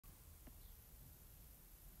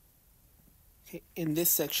In this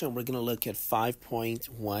section, we're going to look at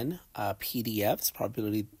 5.1 PDFs,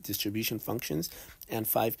 probability distribution functions, and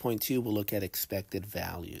 5.2 we'll look at expected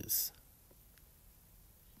values.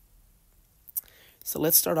 So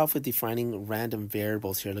let's start off with defining random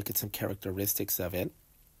variables here, look at some characteristics of it.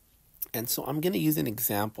 And so I'm going to use an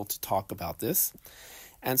example to talk about this.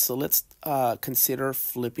 And so let's consider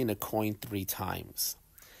flipping a coin 3 times.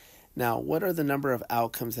 Now, what are the number of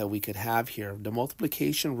outcomes that we could have here? The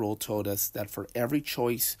multiplication rule told us that for every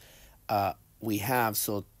choice we have,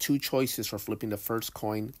 so 2 choices for flipping the first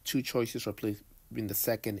coin, 2 choices for flipping the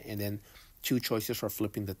second, and then 2 choices for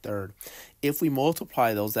flipping the third. If we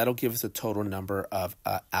multiply those, that'll give us a total number of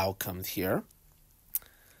outcomes here.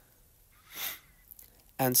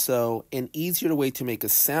 And so an easier way to make a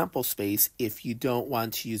sample space, if you don't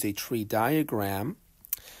want to use a tree diagram,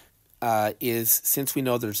 is since we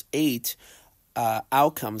know there's 8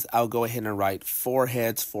 outcomes, I'll go ahead and write 4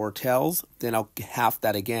 heads, 4 tails. Then I'll half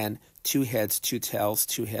that again, 2 heads, 2 tails,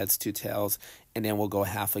 2 heads, 2 tails, and then we'll go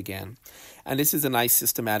half again. And this is a nice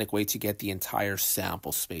systematic way to get the entire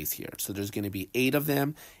sample space here. So there's going to be 8 of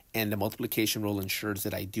them, and the multiplication rule ensures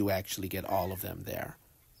that I do actually get all of them there.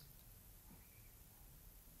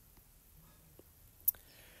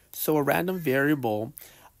 So a random variable,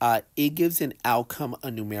 it gives an outcome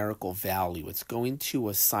a numerical value. It's going to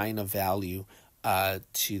assign a value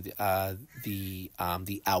to the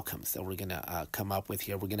outcomes that we're going to come up with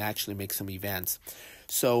here. We're going to actually make some events.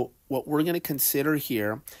 So what we're going to consider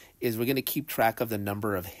here is we're going to keep track of the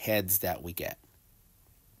number of heads that we get.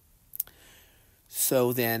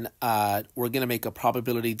 So then we're going to make a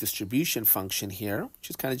probability distribution function here,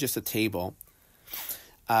 which is kind of just a table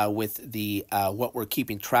with the what we're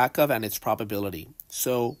keeping track of and its probability.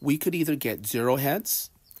 So we could either get 0 heads,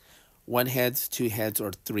 1 heads, 2 heads,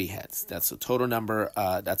 or 3 heads. That's the total number.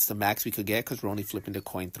 That's the max we could get because we're only flipping the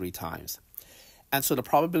coin 3 times. And so the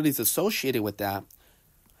probabilities associated with that,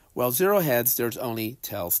 well, 0 heads, there's only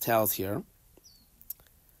tails, tails here.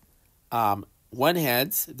 1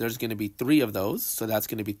 heads, there's going to be 3 of those. So that's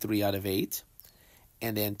going to be 3 out of 8.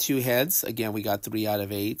 And then 2 heads, again, we got 3 out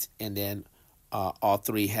of 8. And then all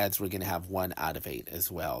 3 heads, we're going to have 1 out of 8 as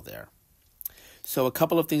well there. So a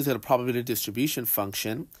couple of things at a probability distribution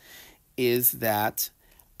function is that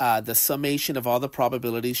the summation of all the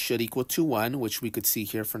probabilities should equal to 1, which we could see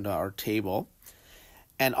here from our table.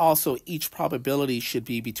 And also each probability should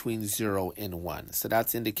be between 0 and 1. So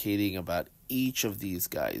that's indicating about each of these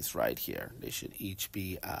guys right here. They should each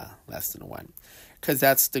be less than 1. Because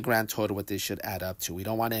that's the grand total what they should add up to. We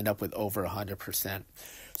don't want to end up with over 100%.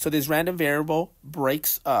 So this random variable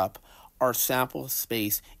breaks up our sample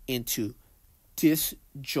space into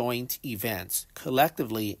disjoint events,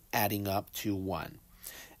 collectively adding up to 1.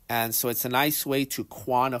 And so it's a nice way to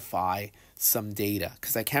quantify some data,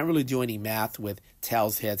 because I can't really do any math with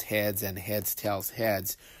tails, heads, heads, and heads, tails,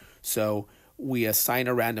 heads. So we assign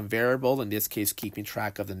a random variable, in this case keeping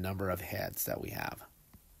track of the number of heads that we have.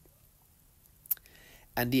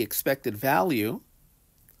 And the expected value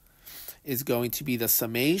is going to be the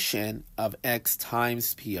summation of x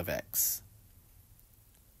times p of x.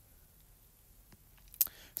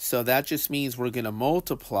 So that just means we're going to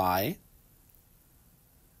multiply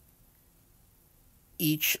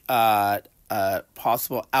each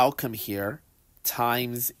possible outcome here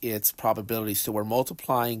times its probability. So we're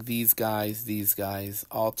multiplying these guys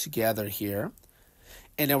all together here.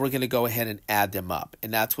 And then we're going to go ahead and add them up.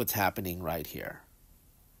 And that's what's happening right here.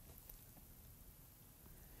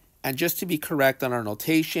 And just to be correct on our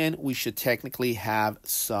notation, we should technically have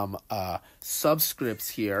some subscripts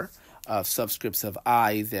here, subscripts of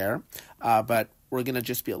I there. But we're going to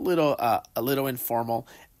just be a little informal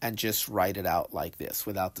and just write it out like this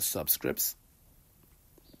without the subscripts.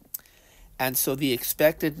 And so the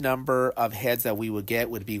expected number of heads that we would get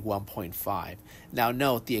would be 1.5. Now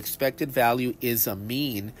note, the expected value is a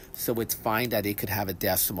mean, so it's fine that it could have a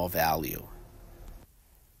decimal value.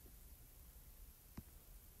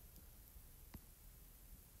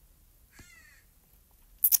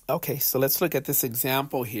 Okay, so let's look at this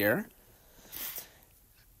example here.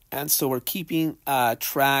 And so we're keeping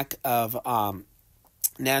track of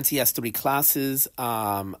Nancy has 3 classes,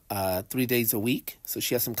 3 days a week. So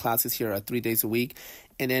she has some classes here 3 days a week.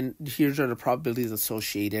 And then here's are the probabilities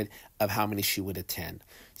associated of how many she would attend.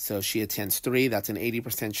 So she attends 3, that's an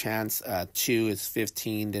 80% chance. 2 is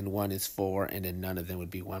 15, then 1 is 4, and then none of them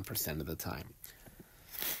would be 1% of the time.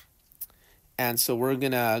 And so we're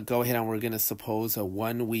going to go ahead and we're going to suppose a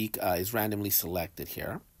 1 week is randomly selected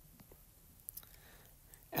here.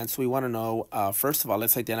 And so we want to know, first of all,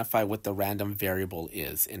 let's identify what the random variable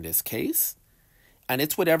is in this case. And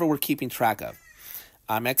it's whatever we're keeping track of.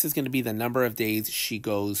 X is going to be the number of days she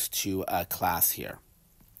goes to class here.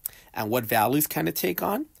 And what values can it take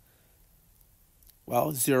on?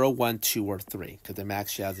 Well, 0, 1, 2, or 3, because the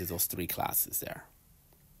max she has is those 3 classes there.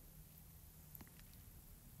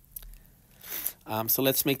 So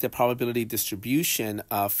let's make the probability distribution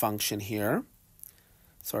function here.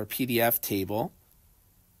 So our PDF table.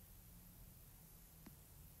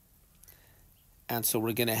 And so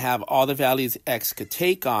we're going to have all the values X could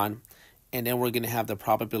take on, and then we're going to have the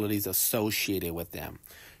probabilities associated with them.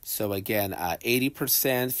 So again, 80%,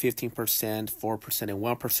 15%, 4%, and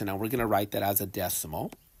 1%. And we're going to write that as a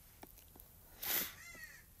decimal.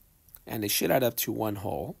 And it should add up to 1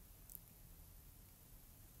 whole.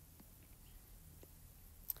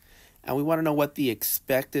 And we want to know what the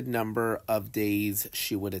expected number of days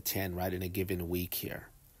she would attend, right, in a given week here.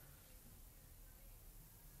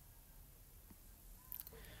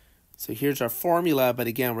 So here's our formula, but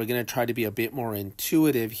again, we're going to try to be a bit more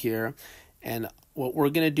intuitive here. And what we're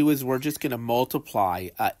going to do is we're just going to multiply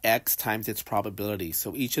X times its probability.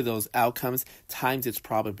 So each of those outcomes times its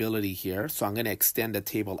probability here. So I'm going to extend the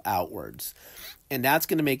table outwards. And that's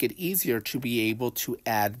going to make it easier to be able to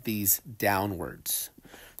add these downwards.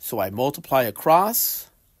 So I multiply across,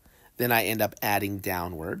 then I end up adding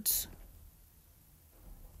downwards.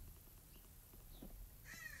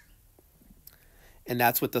 And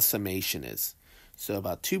that's what the summation is. So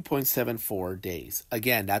about 2.74 days.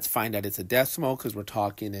 Again, that's fine that it's a decimal because we're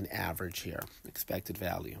talking an average here, expected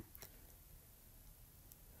value.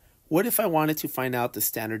 What if I wanted to find out the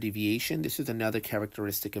standard deviation? This is another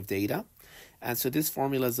characteristic of data. And so this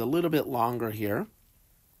formula is a little bit longer here.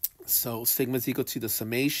 So sigma is equal to the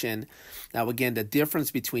summation. Now again, the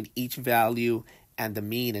difference between each value and the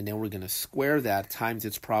mean, and then we're going to square that times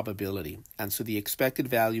its probability. And so the expected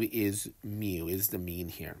value is mu, is the mean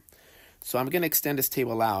here. So I'm going to extend this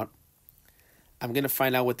table out. I'm going to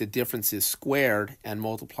find out what the difference is squared and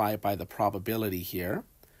multiply it by the probability here.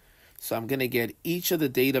 So I'm going to get each of the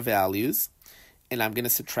data values, and I'm going to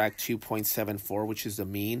subtract 2.74, which is the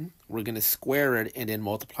mean. We're going to square it and then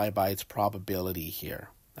multiply by its probability here.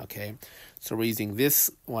 Okay, so we're using this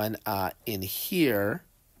one in here,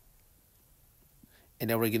 and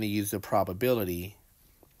then we're going to use the probability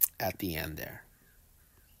at the end there.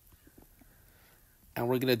 And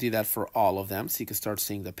we're going to do that for all of them, so you can start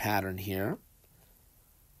seeing the pattern here.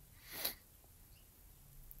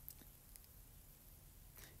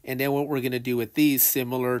 And then what we're going to do with these,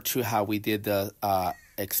 similar to how we did the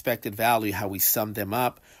expected value, how we summed them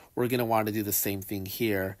up, we're going to want to do the same thing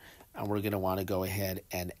here. And we're going to want to go ahead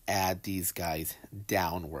and add these guys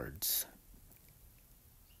downwards.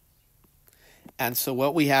 And so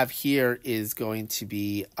what we have here is going to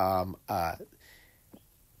be,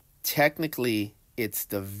 technically, it's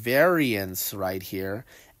the variance right here.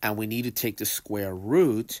 And we need to take the square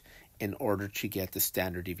root in order to get the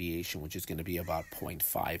standard deviation, which is going to be about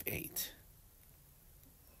 0.58.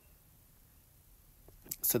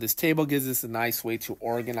 So this table gives us a nice way to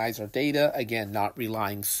organize our data, again, not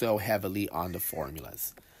relying so heavily on the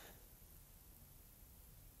formulas.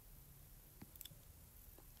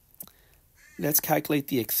 Let's calculate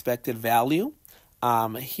the expected value.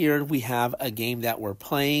 Here we have a game that we're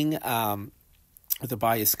playing with a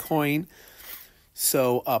biased coin.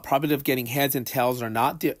 So probability of getting heads and tails are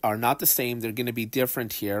not the same. They're going to be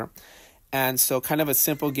different here. And so kind of a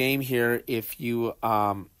simple game here. If you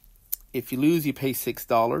lose, you pay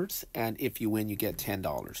 $6, and if you win, you get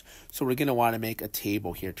 $10. So we're going to want to make a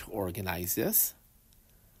table here to organize this.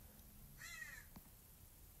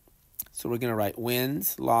 So we're going to write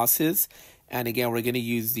wins, losses, and again, we're going to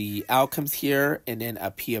use the outcomes here and then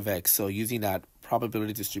a P of X. So using that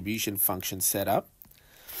probability distribution function set up.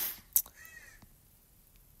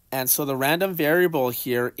 And so the random variable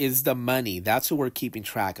here is the money. That's what we're keeping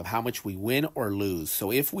track of, how much we win or lose.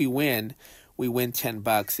 So if we win 10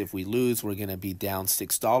 bucks. If we lose, we're going to be down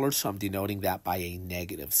 $6. So I'm denoting that by a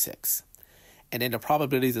 -6. And then the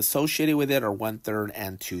probabilities associated with it are 1/3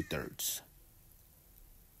 and 2/3.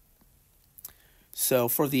 So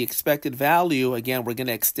for the expected value, again, we're going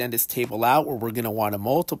to extend this table out where we're going to want to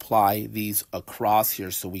multiply these across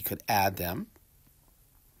here so we could add them.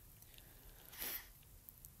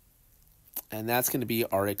 And that's going to be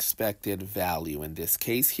our expected value in this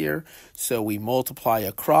case here. So we multiply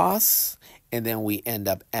across, and then we end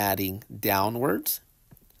up adding downwards.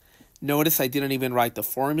 Notice I didn't even write the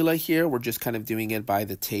formula here. We're just kind of doing it by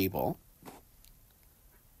the table.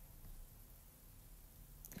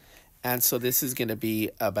 And so this is going to be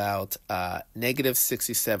about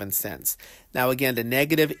 -67 cents. Now again, the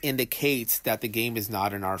negative indicates that the game is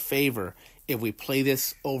not in our favor. if we play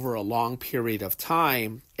this over a long period of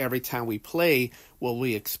time, every time we play, well,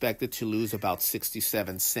 we expect it to lose about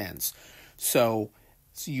 67 cents. So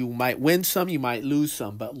you might win some, you might lose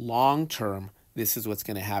some, but long term, this is what's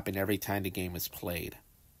going to happen every time the game is played.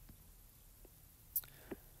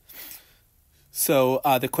 So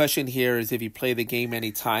the question here is, if you play the game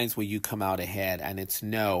many times, will you come out ahead? And it's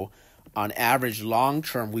no. On average, long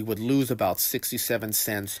term, we would lose about 67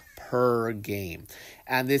 cents per game.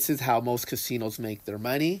 And this is how most casinos make their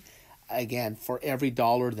money. Again, for every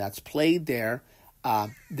dollar that's played there,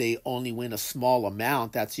 they only win a small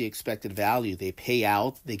amount. That's the expected value. They pay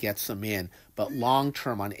out, they get some in. But long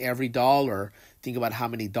term, on every dollar, think about how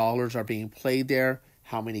many dollars are being played there,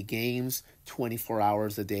 how many games, 24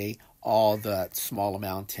 hours a day. All the small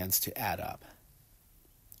amount tends to add up.